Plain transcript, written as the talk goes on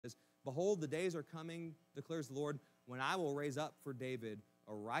behold, the days are coming, declares the Lord, when I will raise up for David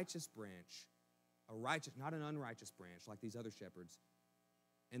a righteous branch, not an unrighteous branch like these other shepherds.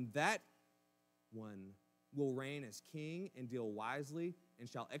 And that one will reign as king and deal wisely and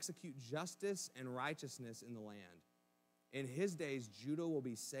shall execute justice and righteousness in the land. In his days, Judah will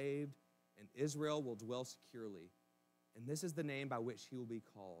be saved and Israel will dwell securely. And this is the name by which he will be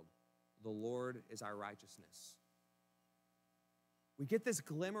called. The Lord is our righteousness. We get this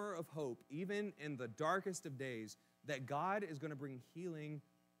glimmer of hope, even in the darkest of days, that God is going to bring healing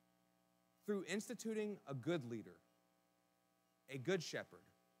through instituting a good leader, a good shepherd,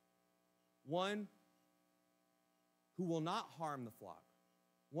 one who will not harm the flock,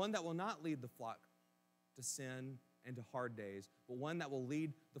 one that will not lead the flock to sin and to hard days, but one that will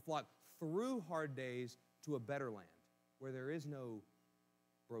lead the flock through hard days to a better land where there is no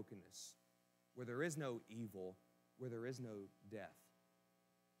brokenness, where there is no evil, where there is no death.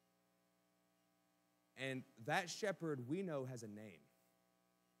 And that shepherd we know has a name.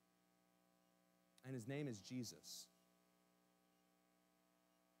 And his name is Jesus.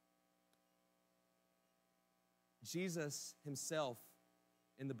 Jesus himself,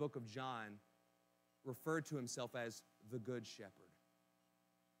 in the book of John, referred to himself as the Good Shepherd,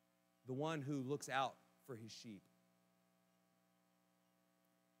 the one who looks out for his sheep.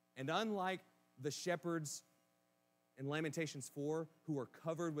 And unlike the shepherds in Lamentations 4 who were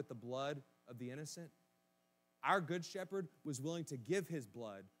covered with the blood of the innocent, our Good Shepherd was willing to give his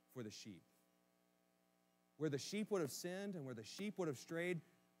blood for the sheep. Where the sheep would have sinned and where the sheep would have strayed,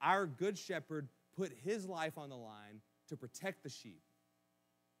 our Good Shepherd put his life on the line to protect the sheep,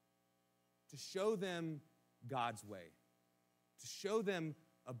 to show them God's way, to show them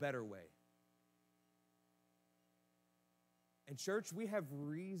a better way. And church, we have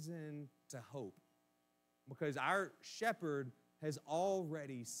reason to hope because our shepherd has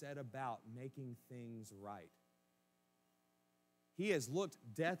already set about making things right. He has looked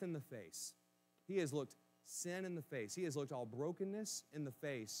death in the face. He has looked sin in the face. He has looked all brokenness in the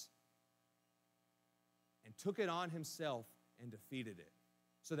face and took it on himself and defeated it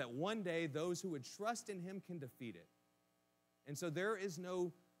so that one day those who would trust in him can defeat it. And so there is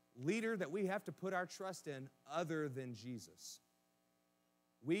no leader that we have to put our trust in other than Jesus.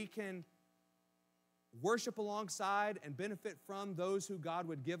 We can worship alongside and benefit from those who God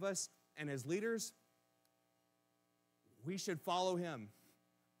would give us, and as leaders, we should follow him.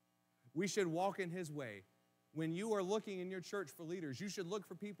 We should walk in his way. When you are looking in your church for leaders, you should look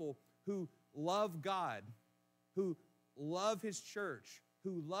for people who love God, who love his church,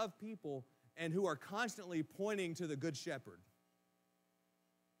 who love people, and who are constantly pointing to the Good Shepherd.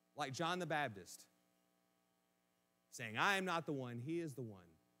 Like John the Baptist, saying, I am not the one, he is the one.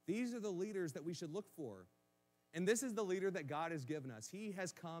 These are the leaders that we should look for. And this is the leader that God has given us. He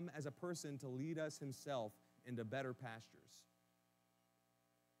has come as a person to lead us himself into better pastures.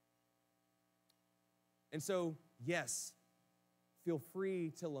 And so, yes, feel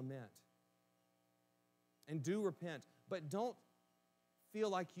free to lament. And do repent, but don't feel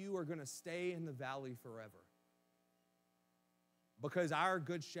like you are going to stay in the valley forever. Because our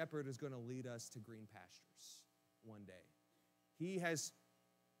Good Shepherd is going to lead us to green pastures one day. He has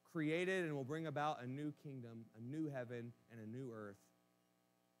created and will bring about a new kingdom, a new heaven, and a new earth.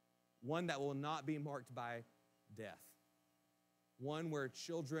 One that will not be marked by death. One where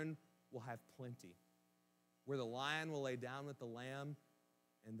children will have plenty. Where the lion will lay down with the lamb.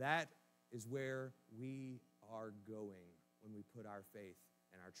 And that is where we are going when we put our faith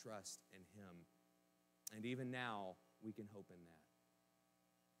and our trust in him. And even now, we can hope in that.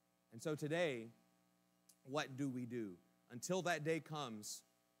 And so today, what do we do? Until that day comes,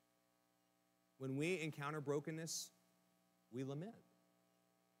 when we encounter brokenness, we lament.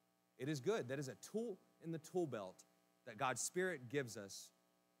 It is good. That is a tool in the tool belt that God's Spirit gives us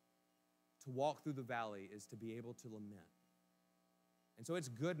to walk through the valley, is to be able to lament. And so it's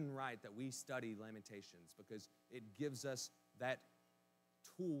good and right that we study Lamentations because it gives us that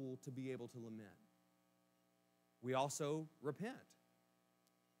tool to be able to lament. We also repent.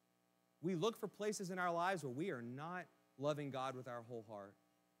 We look for places in our lives where we are not loving God with our whole heart.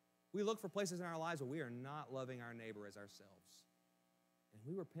 We look for places in our lives where we are not loving our neighbor as ourselves. And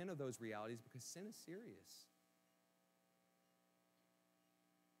we repent of those realities because sin is serious.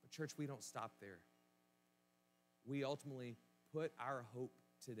 But church, we don't stop there. We ultimately put our hope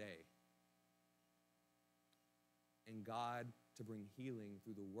today in God to bring healing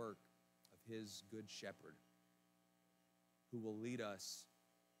through the work of his Good Shepherd who will lead us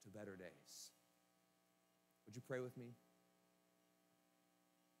to better days. Would you pray with me?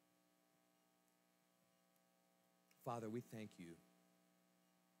 Father, we thank you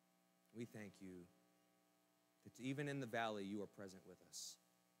We thank you that even in the valley, you are present with us.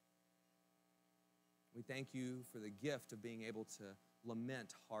 We thank you for the gift of being able to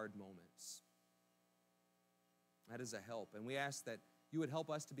lament hard moments. That is a help. And we ask that you would help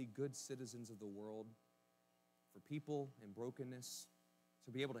us to be good citizens of the world, for people in brokenness,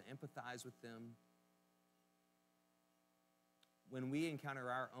 to be able to empathize with them. When we encounter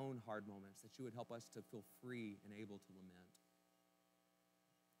our own hard moments, that you would help us to feel free and able to lament.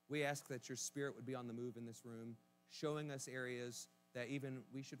 We ask that your Spirit would be on the move in this room, showing us areas that even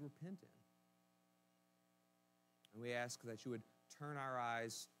we should repent in. And we ask that you would turn our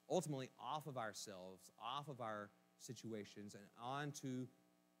eyes ultimately off of ourselves, off of our situations, and onto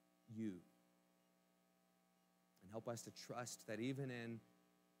you. And help us to trust that even in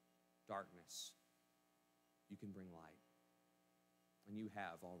darkness, you can bring light. And you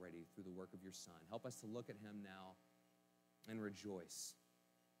have already through the work of your Son. Help us to look at him now and rejoice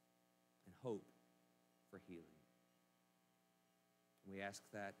and hope for healing. And we ask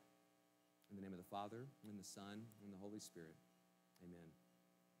that in the name of the Father, and the Son, and the Holy Spirit. Amen.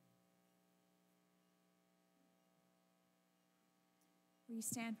 Will you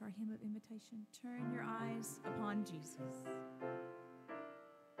stand for our hymn of invitation? Turn your eyes upon Jesus.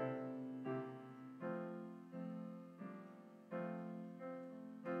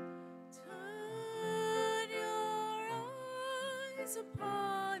 Turn your eyes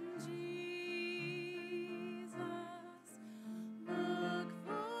upon Jesus. Look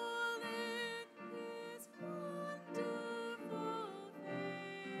full in his wonderful face,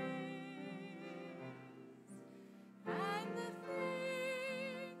 and the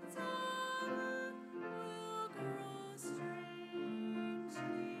things of earth will grow strangely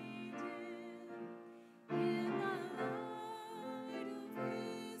dim in the light of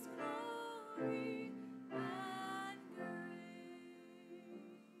his glory and grace.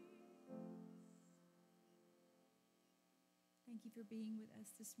 Thank you for being with us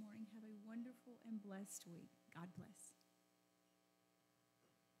this morning. Have a wonderful and blessed week. God bless.